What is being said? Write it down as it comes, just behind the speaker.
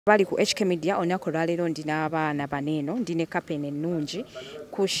Bali ku HK Media onyako lwalero ndina abaana baneeno ndine kapene ennungi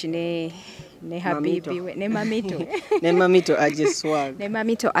Kush ne Habibi we ne Mamito ne Mamito Ajiswag ne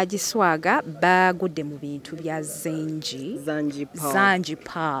Mamito Ajiswaga bagudde mu bintu bya Zanji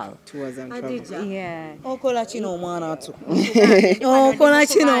Pal yeah okola kino omwana atu okola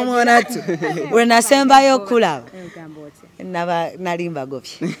kino omwana atu we nasembayo kulaba nalimba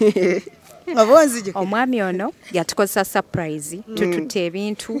gobye omwami ono yatukozesa surprise tututte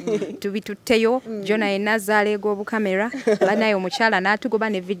ebintu tubitutteyo jona enazaaleega obukamera banaye omukyala n'atugoba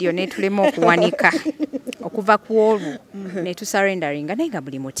ne video netulema okuwanika okuva ku olwo netusarenderinga naye nga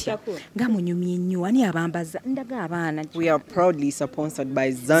buli mutya nga munyumye nnyo ani abambaza ndaga abaana. We are proudly sponsored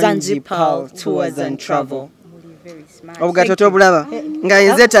by Zanji Pal Tours and Travel. Obugatoto bulaba nga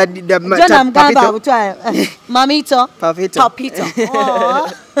yenze tadida Jona mgamba abutwa Mamito Papito Papito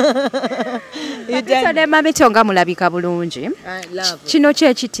ne Mamito nga mulabika bulungi kino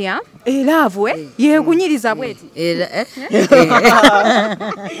kye kitya love yegunyiriza bweti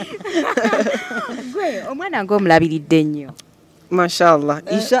gwe omwana ngo mulabiridde nnyo mashallah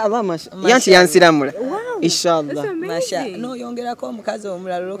inshallah yanti yansiramula inshallah mashallah no yongerako omukazi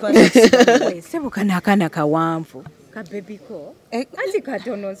omulala lokwa sebuka nakana kawanvu ka baby ko anti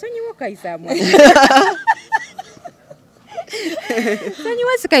katono sonyiwo kaisamu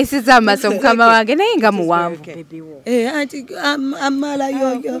sonyiwo sikaisiza amaso mukama wange naye nga muwanvu baby wo anti amala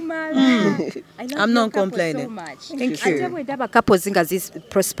yoyo I'm not complaining thank you ate ndaba couples nga zis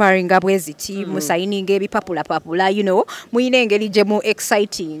prospering abweziti musayininga ebipapula you know muyina engeri gye mu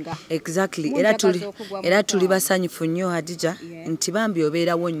exciting exactly era tuli basanyufu nnyo Hadija nti bambi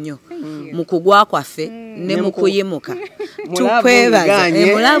obeerawo nnyo mu kugwa kwaffe ne mu kuyimuka tukwebaza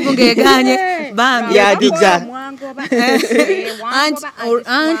mulavu ngeganye bambi Hadija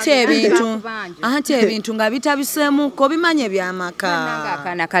anti ebintu nga bitabiseemuko bimanye byamaka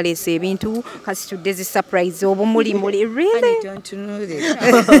akana kalese ebintu kasi tudde zi surprise obumuli really I don't know this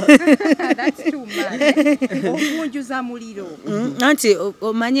that's too much okunjuza muliro anti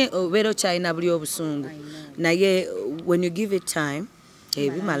omanye obero China buli obusungu naye when you give it time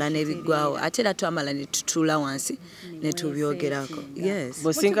ebimala nebigwawo ate era twamala ne tutula wansi ne tubyogerako yes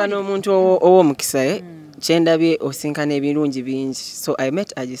bosinkana omuntu ow'omukisa kyendabye osinkana ebirungi bingi so I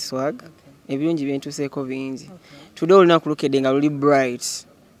met Ajiswag ebirungi byentuseeko bingi today olunaku lukedde nga luli bright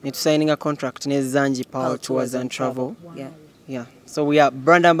netusigning a contract ne Zanji Pal Tours and Travel yeah so we are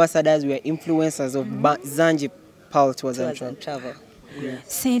brand ambassadors, we are influencers of Zanji Pal Tours and Travel.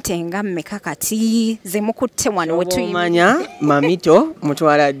 Sente nga mmeka kati ze mukutte wano wetuyimanya Mamito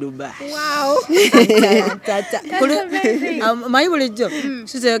mutwala Dubai. Wow. Mayi bulijjo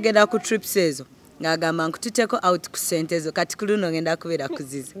tuzeyogenda ku trips ezo ngagamba nkututeko out ku sente ezo kati kuluno ngenda kubeera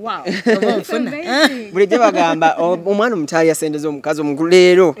kuziza. Wow. Obonfuna. Bulijjo bagamba omwana omutali ya sente z'omukazi omukulu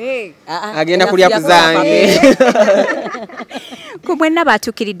leero agenda kulya kuzange. Kumwenna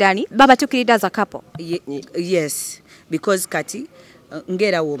batukiridani babatukirida za couple. Yes because kati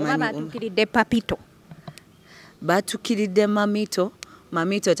ngera wo mani batukiride Papito batukiridde Mamito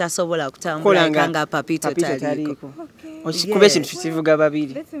tasobola kutambula nga Papito taliko okikube ekintu kivuga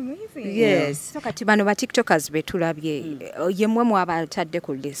babiri. Yes so kati bano ba tiktokers betulabye yemwe mu abatadde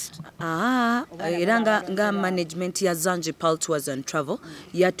ku list era nga management ya Zanji Pal Tours and Travel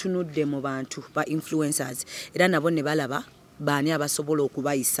yatunudde mu bantu ba influencers era nabo ne balaba baani abasobola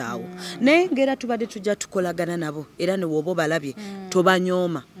okubayisaawo naye ngera tubadde tujja tukolagana nabo era ne wobo balabye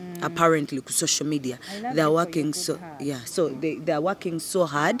tobanyooma apparently ku social media they are working they are working so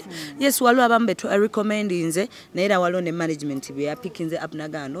hard yes waliwo abamu betu recommending nze naye era waliwo ne management be yapikinze up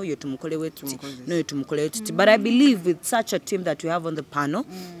nagano oyo tumukole wetuti noyo tumukole wetuti but I believe with such a team that we have on the panel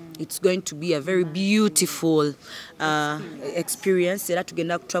it's going to be a very beautiful experience era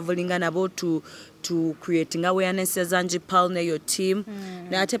tugenda traveling nabo to creating awareness as Zanji Pal ne your team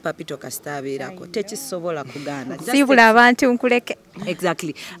na ate Papito kastabeerako tekisobola kugana sibula abantu nkuleke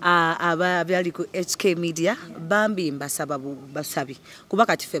exactly aba byali ku HK Media bambi mbasaba basabi kuba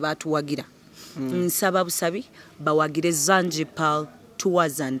kati fe batuwagira nsaba busabi bawagire Zanji Pal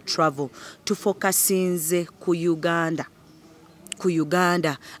Tours and Travel to focusinze ku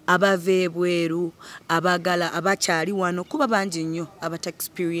Uganda abaveebweru abagala abakyali wano kuba bangi nnyo abata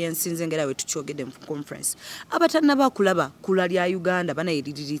experience nze ngera we tukyogedde mu conference abatanaba kulaba kula lya Uganda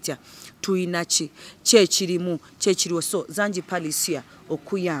banayiriritya tuyina kyekiriwo so Zanji Palisia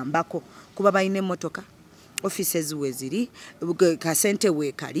okuyambako kuba bayina emmotoka offices weziri kasente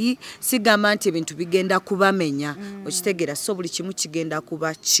wekali sigamba nti ebintu bigenda kubamenya okitegera so buli kimu kigenda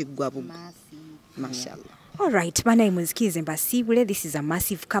kuba kiggwa bugu mashallah. All right, banaye munzikize mbasiibule. This is a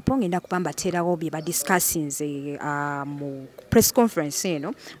massive couple. Ngenda kubamba terawo bye badiscussing mu press conference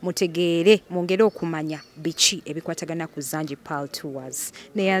eno mutegeere mwongere okumanya biki ebikwatagana ku Zanji Pearl Tours.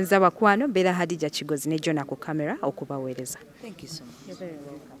 Neyanza bakwano Bella Hadija Kigozi ne Jona ku camera okubaweereza. Thank you so much. You're very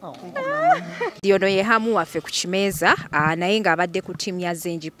welcome. Ono ye hamu waffe ku kimeeza naye ng'abadde ku ttiimu ya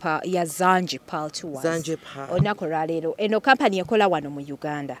Zanji Pearl Tours. Zanji Pearl. Olunaku lwaleero eno kampani ekola wano mu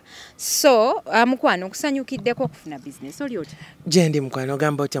Uganda. So mukwano okusanyukiddeko okufuna business oli oti? Jendi mukwano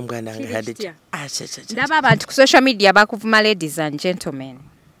gamba otya muganda nga Hadija. Ndaba abantu ku social media bakuvuma ladies and gentlemen.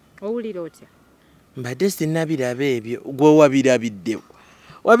 Owulira otya? Mbadde sinnabiraba ebyo gwe wabirabiddewo.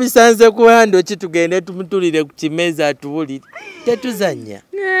 Wabisanze ku hando ki tugende tumutulire ku kimeeza atubulire. Tetuzannya.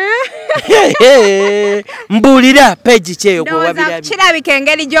 Mbulira page kyeyo gwe wabirabidde. Kirabika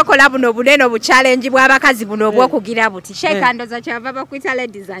engeri gy'okola buno bunene obuchallenge bw'abakazi buno obw'okugira buti. Sheeka ndoza kyava bakwita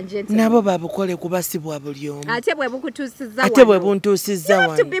ladies and gentlemen. Nabo babukole kubasibwa buli omu. Ate bwe bukutuusizza wano. Ate bwe buntuusizza wano. You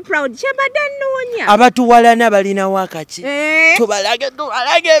have to be proud. Kyabadde nnoonya. Abatuwalana balina wakaki. Tubalage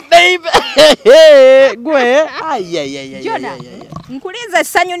baby. Gwe. Ayayayaya. Jona. Nkulinza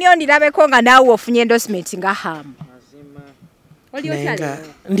Esanyu nyo ndirabeko nga naawe ofunye endorsement nga hamu. Oli otya?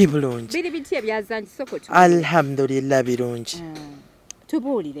 Ndi bulungi. Biri biti ebyazanji soko tu. Alhamdulillah birungi.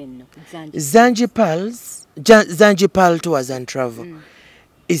 Tubuulire nno Zanji Pearl Tours and Travel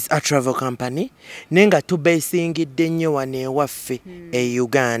is a travel company. Nenga tubasingidde nnyo wano ewaffe e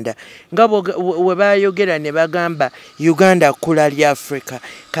Uganda. Nga we bayogera ne bagamba Uganda kkula lya Africa.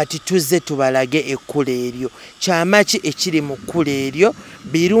 Kati tuzze tubalage ekkula eryo. Kyama ki ekiri mu kkula eryo?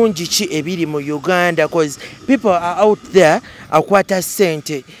 Birungi ki ebiri mu Uganda? Because people are out there akwata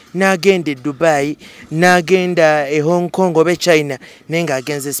ssente n'agenda e Dubai, n'agenda e Hong Kong oba China, nenga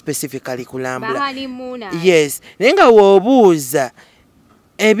agenze specifically kulambula. Yes. Nenga w'obuuza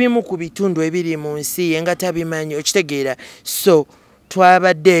ebimu ku bitundu ebiri mu nsi yenga tabimanyi okitegeera. So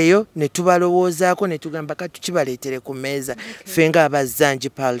twabaddeeyo ne tubalowoozaako ne tugamba kati tukibaleetere ku mmeeza ffe ng'aba Zanji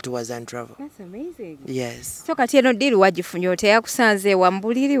Pearl Tours and Travel. That's amazing. Yes. So kati eno diri wagifunye ote yakusanze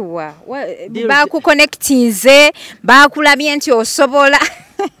wambuliriwa bakuconnectinze bakulabye nti osobola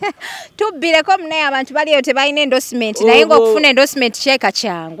tubbireko munaye abantu baliyo tebalina endorsement naye ng'okufuna endorsement kyeka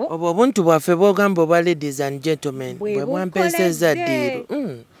kyangu. Obwo obuntu bwaffe bwogamba obwa ladies and gentlemen bwe bwampeeseza ddiiro.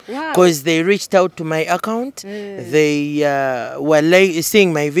 Because they reached out to my account, they were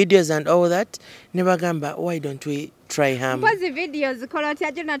seeing my videos and all that. Nebagamba, why don't we try ham? Because the videos kola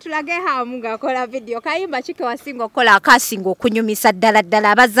tia Jona tulage hamu nga kola video. Kayimba chike wasingo kola akasingo kunyumisa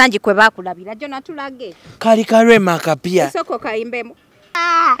ddala abazanji kwe bakulabira Jona tulage. Kali karema kapia. Isoko kayimbemu.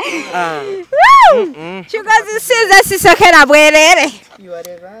 Chukazi siza sisokera bwerere.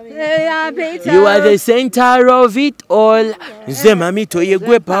 You are the center of it all. Nze mami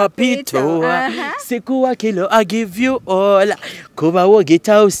toyegwe papito. Sikuwa kilo I give you all. Kuba wo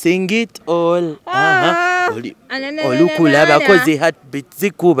guitar sing it all. Olukulaba kozi heartbeat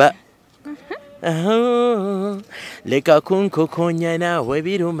zikuba. Leka kunkokonya nawe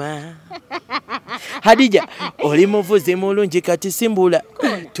biruma. Hadija, oli muvuzi mulungi kati simbula.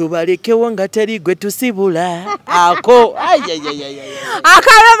 Tubalekewo nga teri gwe tusibula. Ako.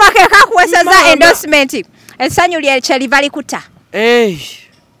 Akaroma ke kakuweseza endorsement. Esanyu lyaliva likuta.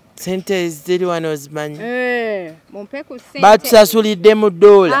 Sente ziri wano ozimanyi. Mumpeku sente. Batusasulidde mu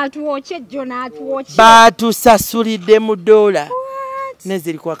 $. Atuwoche Jona atuwoche. Batusasulidde mu $.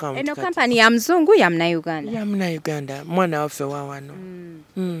 Neziri kwa account. Eno company ya mzungu ya mna Uganda. Ya mna Uganda. Mwana waffe wa wano.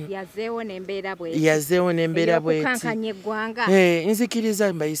 Yazeewo n'embeera bweti. Yazeewo n'embeera bweti. Okukankanya eggwanga.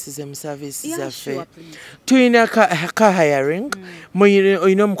 Nzikiriza mbayisize mu service zaffe. Tuyina ka hiring.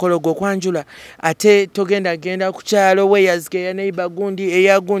 Oyina omukolo gw'okwanjula. Ate togenda ku kyalo weyazike ya neighbor gundi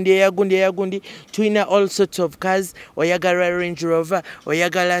eyagundi. Tuyina all sorts of cars. Oyagala Range Rover.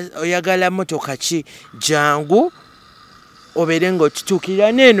 Oyagala motoka ki. Jangu. Oberengo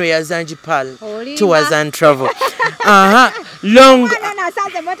tutukira neno ya Zanji Pearl Tours and Travel. Long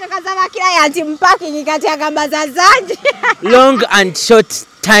long and short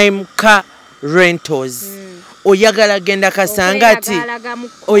time car rentals. Oyagala genda kasangati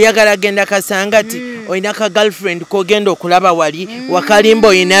oyina ka girlfriend kogenda okulaba wali wakalimbo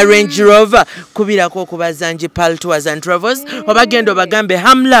oyina Range Rover kubirako okuba Zanji Pearl Tours and Travels obagendo bagambe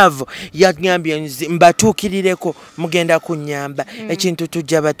ham love yagambye mbatuukirireko mugenda kunyamba ekintu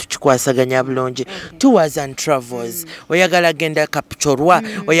tujja batukikwasaganya bulungi Tours and Travels oyagala genda Kapchorwa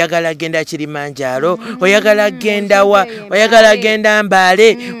oyagala genda Kilimanjaro oyagala genda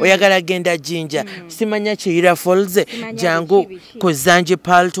Mbale oyagala genda Jinja simanya kiyira Falls jangu ku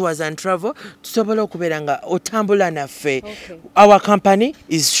Zanjipal Tours and Travel tusobola okubeera nga otambula naffe. Our company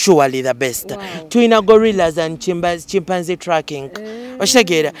is surely the best. Tuina gorillas and chimpanzee tracking.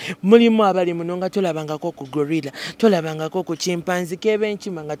 Oshagera mulimu abali muno nga tolabangako ku gorilla, tolabangako ku chimpanzee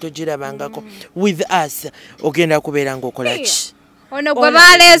kebenchima nga togirabangako. With us ogenda kubeera nga okola ki? Ono gwe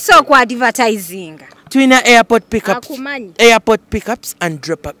baleese ku advertising. Tuina airport pickups and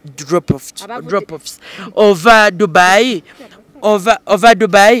drop-offs over Dubai. Over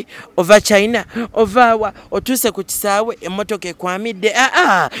Dubai, over China, over otuse ku kisaawe emmotoka ekwamidde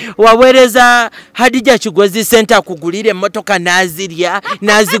waweereza Hadija Kigozi Center kugulira emmotoka nazirya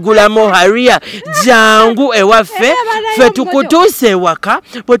nazigulamu haria jangu ewaffe fe tukutuuse waka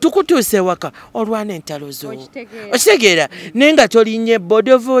bwe tukutuuse waka olwana entalo zo okitegeera nenga tolinye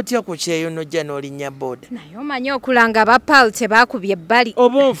boda otya ku kyeyono jja n'olinnya boda naye omanyi okulanga abapal tebakubye ebbali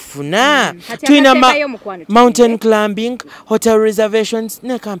oba ofuna tulina mountain climbing hotel reservations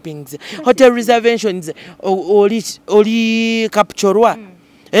ne campings. Hotel reservations oli capturwa.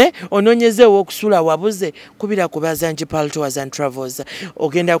 Ononyeze okusula wabuze kubira ku Zanjipal Tours and Travels.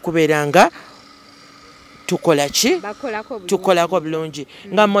 Ogenda kuberanga tukola ki? Tukolako bulungi.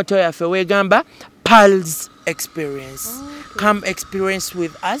 Nga moto yaffe wegamba Pulse Experience. Come experience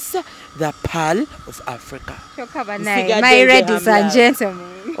with us the Pearl of Africa. My ladies and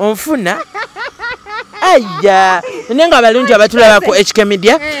gentlemen. Onfuna Aya, nenga balungi abatulaba ku HK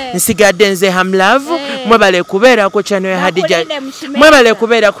Media, nsigadde nze Hamlove, mwebale kubeera ku channel ya Hadija. Mwebale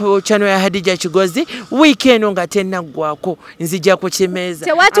kubeera ku channel ya Hadija Kigozi, weekend nga tennaggwako, nzija ku kimeeza.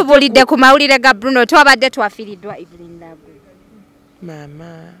 Tewatubulidde ku mawulire ga Bruno, twabadde twafiiriddwa Evelyn Lagwe.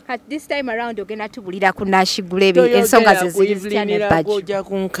 Mama. At this time around ogenda tubulira ku Nashigulebe ensonga ze ziri ne badge. Oja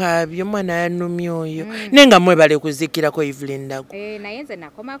kunkabyo mwana yanumye oyo. Nenga mwebale kuzikira ko Evelyn Lagwe. Naye nze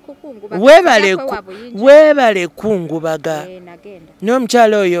nakoma kukunguba. Webale kungubaga. Nagenda.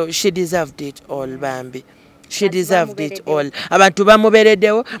 N'omukyala oyo she deserved it all bambi. She deserved it all. Abantu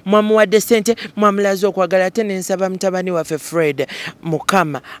bamubereddewo, mwamuwadde sente, mwamulaze okwagala ate nensaba mutabani waffe Fred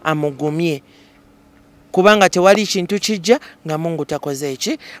Mukama amugumye. Kubanga tewali kintu kijja nga Mungu takoze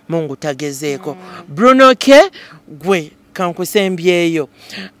eki, Mungu tagezeeko. Bruno ke gwe kankusembyeyo.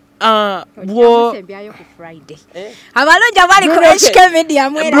 Sembyayo ku Friday. Abalonja bali ku HK Media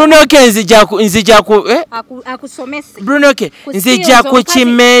mwera. Bruno ke nzija ku akusomese. Bruno ke nzija ku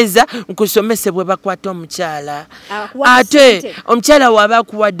kimeeza nkusomese bwe bakwata omukyala. Ate omukyala waba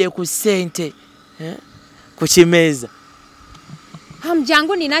kuwadde ku ssente. Ku kimeeza.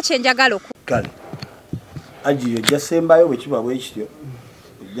 Jangu nina kyenjagala oku. Kale. Ajiyo jasembayo bwe kiba bwe kityo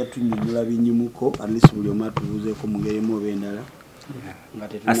jatunyunyula binyimuko alisi buli omu atubuzeeko mu ngeri mu obendala.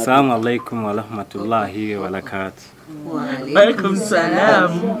 Assalamu alaikum wa rahmatullahi wa barakatuh. Wa alaikum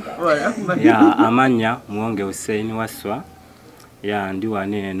salam wa rahmatullahi. Ya amanya muwonge Hussein Waswa. Ya ndi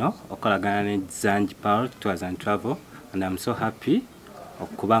waneno okolagana ne Zanjipal Tours and Travel and I'm so happy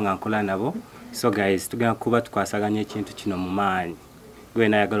okubanga nkola nabo. So guys tugenda kuba tukwasaganya ekintu kino mu maanyi. Gwe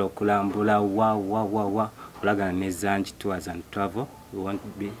nayagala okulambula wa Olagana ne Zanji Tours and Travel, you won't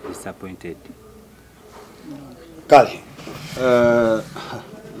be disappointed. Kale.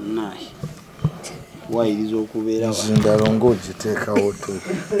 Nahi. Wairiza okubeera wa. Ndalongo jiteka wotu.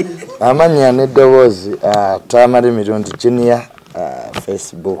 Amanya neddoboozi Tamale Mirundi Junior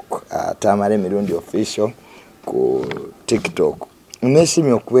Facebook, Tamale Mirundi Official ku TikTok.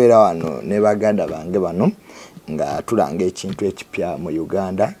 Nesimye okubeera wano ne baganda bange bano nga tulanga ekintu ekipya mu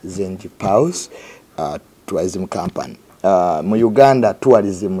Uganda, Zanjipal Tourism Company. Mu Uganda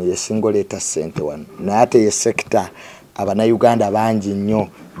tourism yesingoleta sente wano. Na ate ye sector abana Uganda bangi nnyo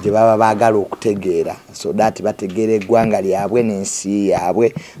gye baba baagala okutegeera. So that bategeera eggwanga lyabwe n'ensi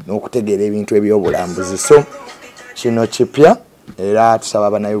yaabwe n'okutegeera ebintu ebyobulambuzi. So kino kipya era tusaba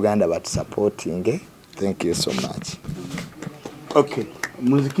abana Uganda batusupporting. Thank you so much. Okay.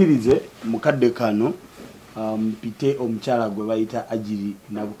 Muzikirize mukadde kano mpite omukyala gwe bayita Ajiri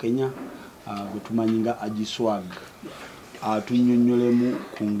na Bukenya gutumanyinga Ajiswag. Tunyonyolemu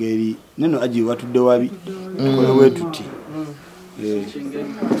ku ngeri neno Ajiri watudde wabi tukolewe tuti.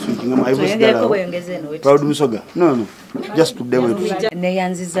 Proud Musoga. No. Just tudde wetu.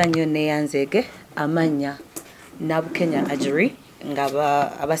 Neyanziza nnyo neyanzege amanya na Bukenya Ajiri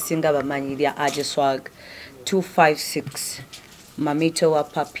ngaba abasinga bamanyirya Ajiswag 256 Mamito wa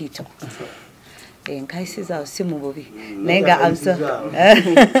Papito.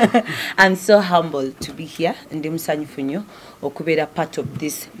 I'm so humbled to be here and Funye okubeera part of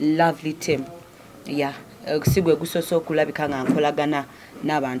this lovely team. Yeah, sigwe gusoso okulabika nga nkolagana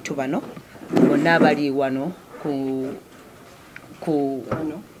n'abantu bano bonna bali wano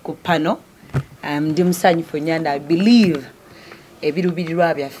ku pano ndi musanyufu nnyo and I believe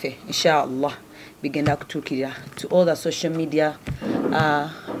ebirubirirwa byaffe inshallah bigenda kutuukirira to all the social media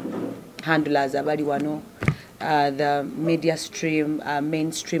handlers abali wano, the media stream,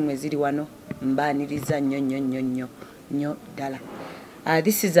 mainstream eziri wano mbaniriza nnyo ddala.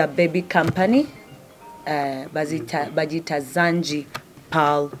 This is a baby company, bagita Zanji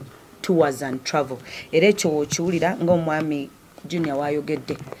Pearl Tours and Travel. Era ekyo wokiwulira ng'omwami Junior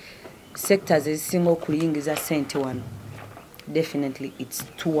wayogedde sectors ezisinga okuyingiza ssente wano. Definitely it's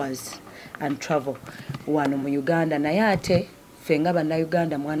tours and travel wano mu Uganda, naye ate ffe nga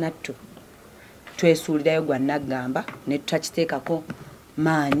bannayuganda mwanattu twesuulirayo gwa naggamba ne tutakiteekako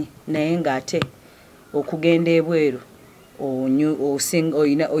maanyi, naye ng'ate okugenda ebweru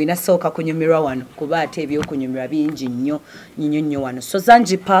oyina sooka kunyumirwa wano kuba ate ebyokunyumirwa bingi nnyo wano. So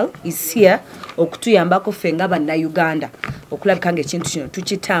Zanji Pearl is here okutuyambako ffe nga bannayuganda okulabika ng'ekintu kino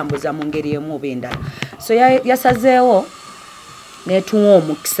tukitambuza mu ngeri emu oba endala. So yasazeewo netuwa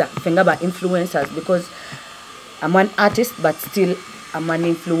omukisa ffe nga ba influencers, because I'm an artist but still I'm an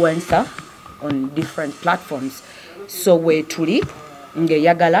influencer on different platforms. So we tuli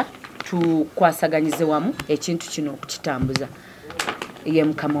ngeyagala tukwasaganyize wamu ekintu kino okukitambuza ye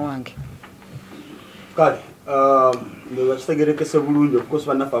mukama wange. Kale ndo kitegerekese bulungi because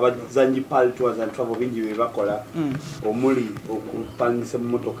bannaffe abazanyi Pearl Tours and Travel bingi bye bakola omuli okupangisa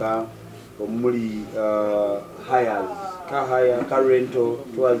emmotoka, omuli hires, car rental,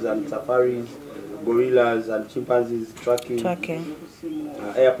 tours and safaris, gorillas and chimpanzees, tracking.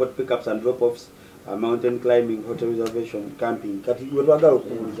 Airport pickups and drop-offs, mountain climbing, hotel reservation, camping. Kati wetwagala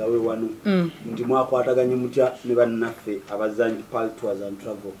okubuuliza we wano nti mwakwataganye mutya ne bannaffe abazanyi Pearl Tours and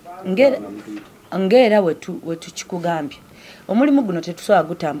Travel. Ngera wetukikugambye omulimu guno tetusobola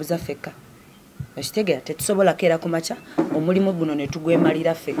gutambuza ffekka, ekitegeera tetusobola keera ku makya omulimu guno ne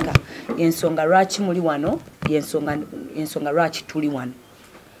tugwemalira ffekka. Ensonga lwaki muli wano, ensonga lwaki tuli wano.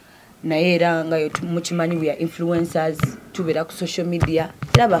 Naye era nga mukimanyi we are influencers, tubeera ku social media,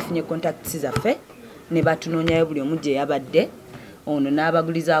 era bafunye contacts zaffe ne batunoonyayo buli omu gye yabadde, ono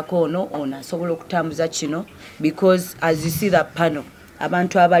n'abagulizaako ono asobola okutambuza kino, because as you see that panel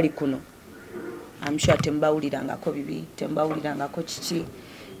abantu abali kuno I'm sure tembawulirangako bibi, tembawulirangako kiki,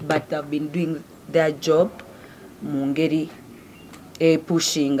 but they've been doing their job mu ngeri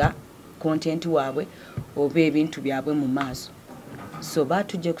pushinga content waabwe oba ebintu byabwe mu maaso. So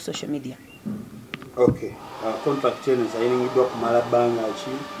batujje ku social media. Okay. Contract eno sayiningidwa kumala bbanga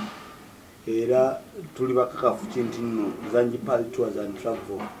ki era tuli bakakafu kintu nno Zanji Pearl Tours and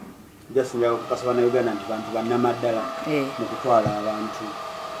Travel. Just njagala kukasaba na Uganda nti bantu bannamaddala mu kutwala abantu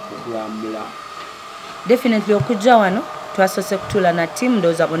okulambula. Definitely okujja wano twasose kutula na team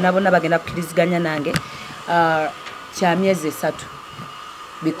ndoza bonna bagenda kukiriziganya nange kya myezi 3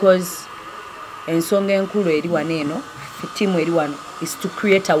 because ensonga enkulu eri wano eno team eri wano is to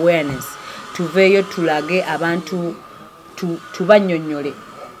create awareness, tuveeyo tulage abantu tubanyonyole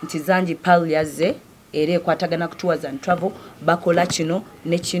nti Zanji Pearl yazze era ekwatagana ku Tours and Travel bakola kino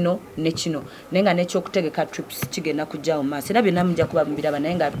ne kino nenga n'ekyokutegeka trips kigenda kujja mu maaso era byonna mujja kuba mubiraba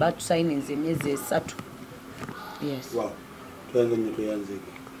naye nga batusayininze emyezi 3. Yes. Wow. Tuanze nnyo tuyanze.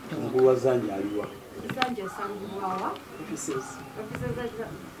 Omukulu wa Zanji aliwa? Zanji asangibwawa? Offices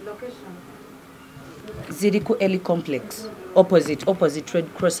location. Ziriku Eli Complex, opposite Red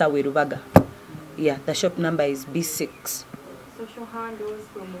Cross away Rubaga. Yeah, the shop number is B6. Social handles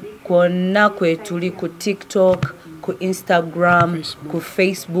kwonna kwetuli ku TikTok, ku Instagram, ku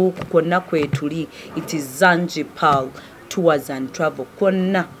Facebook, kwonna kwetuli. It is Zanji Pearl Tours and Travel.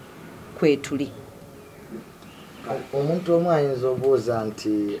 Kwonna kwetuli. Omuntu omu ayinza obuuza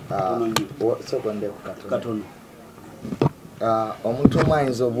nti sekonde ku katono. Omuntu omu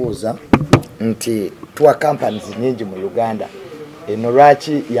ayinza obuuza nti tour companies nyingi mu Uganda eno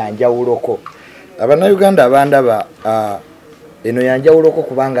lwaki yanjawuloko. Abannayuganda abandaba eno yanjawuloko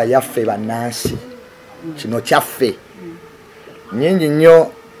kubanga yaffe bannansi, kino kyaffe. Nyingi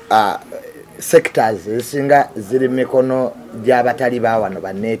nnyo sectors ezisinga ziri mikono gy'abatali bawano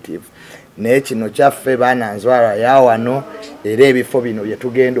ba native, naye kino kyaffe baananzwala yawano era ebifo bino bye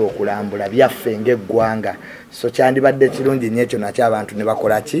tugenda okulambula byaffe ng'eggwanga. So kyandibadde kirungi nnyo ekyo nakyo abantu ne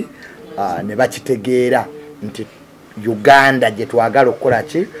bakola ki ne bakitegeera nti Uganda gye twagala okukola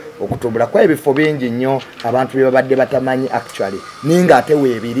ki okutumbula kwa ebifo bingi nnyo abantu bye babadde batamanyi actually ninga ate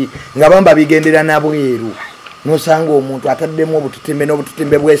weebiri nga bamba bigendera na bweru nosanga omuntu ataddemu obututimbe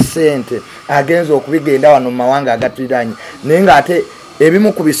n'obututimbe bw'essente agenza okubigenda wano mu mawanga agatuliranye ninga ate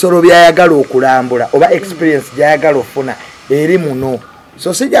ebimu ku bisolo byayagala okulambula oba experience gyayagala ofuna eri muno.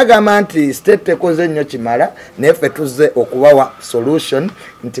 so sijagamba nti state tekoze nnyo kimala neffe tuzze okubawa solution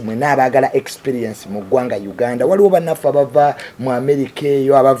nti mwena abagala experience mu ggwanga Uganda waliwo bannaffe abava mu America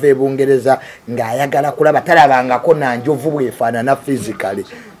eyo abava e Bungereza ng'ayagala kulaba talabangako nanjovu bwefaanana physically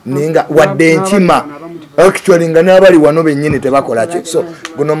ninga wadde enkima actually nga n'abali wano bennyini tebakola ki so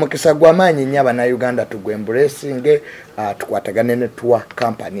guno mukisa gw'amaanyi nnyo Abannayuganda tugwe embracing tukwatagane ne tour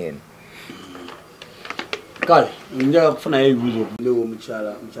company eno. Kale njagala kufunayo ebibuuzo lewo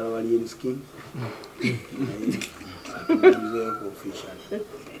mukyala wali en skin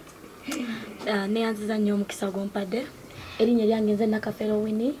neyanziza nnyo omukisa gw'ompadde erinnya lyange nze Nakafero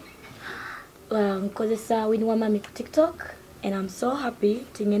Winnie nkozesa Winnie Wamami ku TikTok and I'm so happy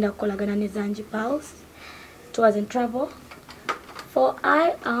tingenda kukolagana ne Zanji Pals Tours and Travel for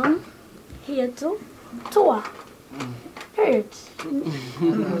I am here to tour. Period.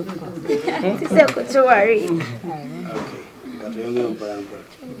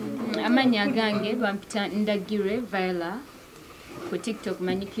 Amanya gange bampita Ndagire Viola ku TikTok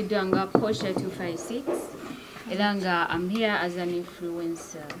manyikiddwa nga Posha 256 era nga I'm here as an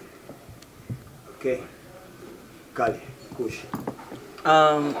influencer. Okay. Kale Kush.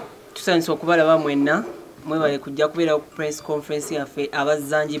 Tusanise okubalaba mwenna mwebale kujja kubeera ku press conference yaffe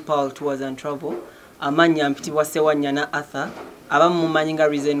abazanji Paul Tours and Travel amanya mpitibwa Sewanyana Arthur abamu mumanyi nga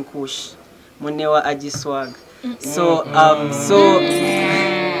Reason Kush munne wa Ajiswag. So I'm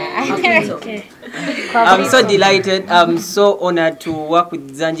so delighted, I'm so honored to work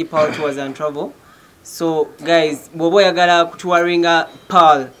with Zanji Paul Tours and Travel. So guys, bobo yagala kutouringa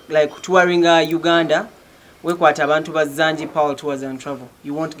Paul, like kutouringa Uganda, wekwata abantu ba Zanji Paul Tours and Travel.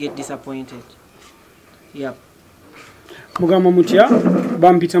 You won't get disappointed. Yep. Mugama mutya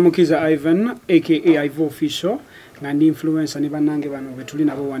bampita Mukiza Ivan aka Ivo Official ngandi influencer ne banange bano betuli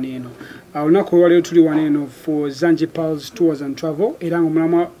nabo waneno olunaku lwaleero tuli waneno for Zanji Pals Tours and Travel era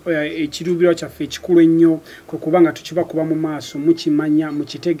ngomulama ekirubiro kyaffe ekikulu ennyo kokubanga tukiba kuba mu maaso mukimanya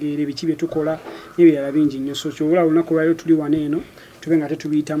mukitegeere biki bye tukola n'ebirala bingi nnyo so kyobola olunaku lwaleero tuli waneno tube nga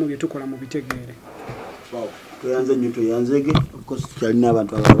tetubiyitamu bye tukola mu bitegeere. Wow. Tuyanze nnyo tuyanzege because tukyalina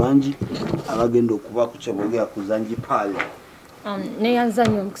abantu abangi abagenda okuba ku kyabogera ku Zanji Pal. Neyanza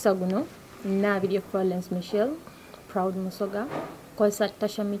nnyo omukisa guno nabirye Florence Michelle Proud Musoga Kosa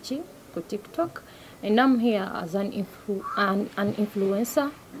Tasha Michi ku TikTok and I'm here as an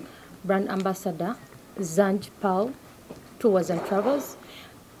influencer brand ambassador Zanji Pal Tours and Travels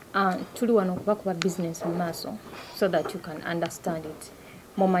tuli wano okuba kuba business mu maaso so that you can understand it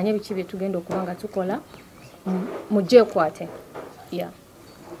mumanye biki bye tugenda okubanga tukola mujje kwate yeah.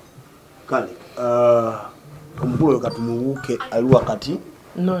 Kale omukulu katumubuke ali wakati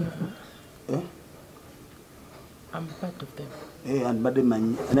no I'm part of them. And bade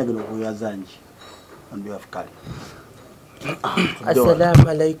manyi anagenda okuya Zanji on behalf of Kale. Assalamu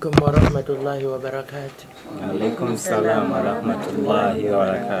alaikum wa rahmatullahi wa barakatuh. Alaikum salam wa rahmatullahi wa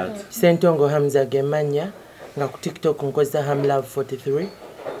barakatuh. Sentongo Hamza Gemanya nga ku TikTok nkoza hamlove43.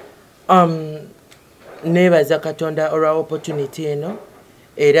 Nebaza Katonda olwa opportunity eno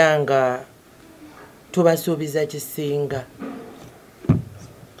era nga tubasuubiza kisinga.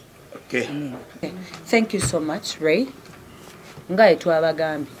 Okay. Thank you so much, Ray. Ngaye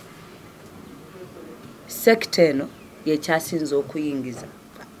twabagambi. Sector eno yekyasinze okuyingiza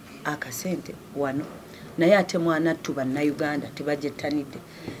akasente wano naye ate mwana tuba na Uganda tebajettanidde.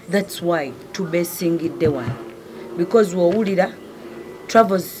 That's why tubesingidde wano because wowulira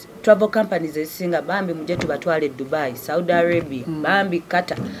travel companies esinga bambi muje tubatwale Dubai, Saudi Arabia, bambi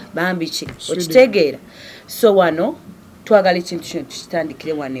Qatar, bambi chi okitegeera. So wano twagala ekintu kino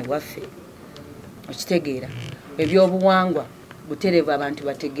tukitandikire wane waffe okitegeera ebyobuwangwa buterevu abantu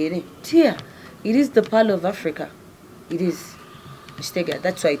bategeere tia it is the pearl of Africa, it is okitegeera.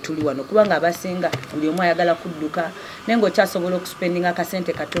 That's why tuli wano kubanga abasinga buli omu ayagala kudduka naye ng'okyasobola okuspendinga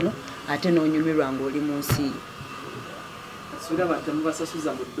akasente katono ate n'onyumirwa ng'oli mu nsi. Sura batamu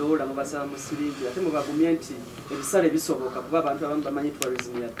basasuza mu dola mubasaba mu siringi ate mubagumye nti ebisale bisoboka kuba abantu abamu bamanyi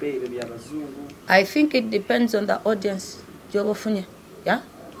tourism ya bay by'abazungu. I think it depends on the audience gyoba ofunye yeah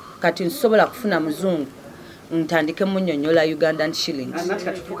kati nsobola kufuna muzungu ntandike munnyonnyola Ugandan shillings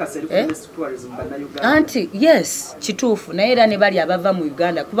anti yes kituufu naye era ne bali abava mu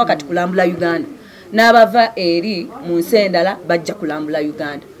Uganda kuba kati kulambula Uganda n'abava eri mu nsi endala bajja kulambula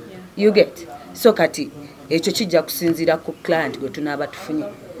Uganda you get so kati ekyo kijja kusinzira ku client gwe tunaaba tufunye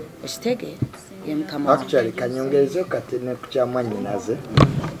okitegeera yemukama. Actually kanyongeze kati ne kukyamwanyinaze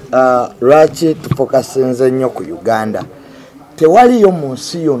lwaki tufokasinze nnyo ku Uganda tewaliyo mu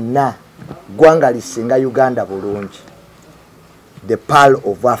nsi yonna ggwanga lisinga Uganda bulungi the pearl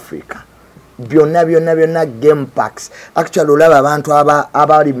of Africa byonna game parks actually olaba abantu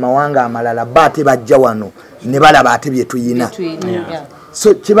abali mawanga amalala bate bajja wano ne balaba ate bye tuyina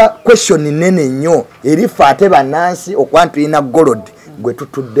so kiba question nene nnyo erifa ate bannansi okwantu ina gold gwe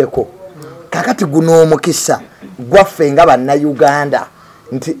tutuddeko kakati guno omukisa gwaffe nga bannayuganda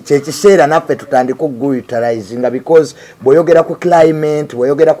nti kyekiseera naffe tutandika okugutilizinga because bw'oyogera ku climate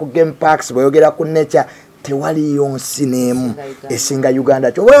bw'oyogera ku game parks bw'oyogera ku nature tewaliyo nsi n'emu esinga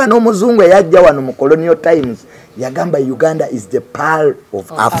Uganda kyobera n'omuzungu eyajja wano mu colonial times yagamba Uganda is the pearl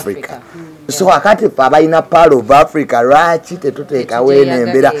of Africa. So akati ffe abalina pearl of Africa lwaki tetuteekawo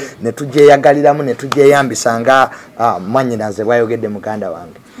enembera ne tugyeyagaliramu ne tugyeyambisa nga mwannyinaze bwayogedde muganda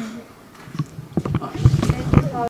wange.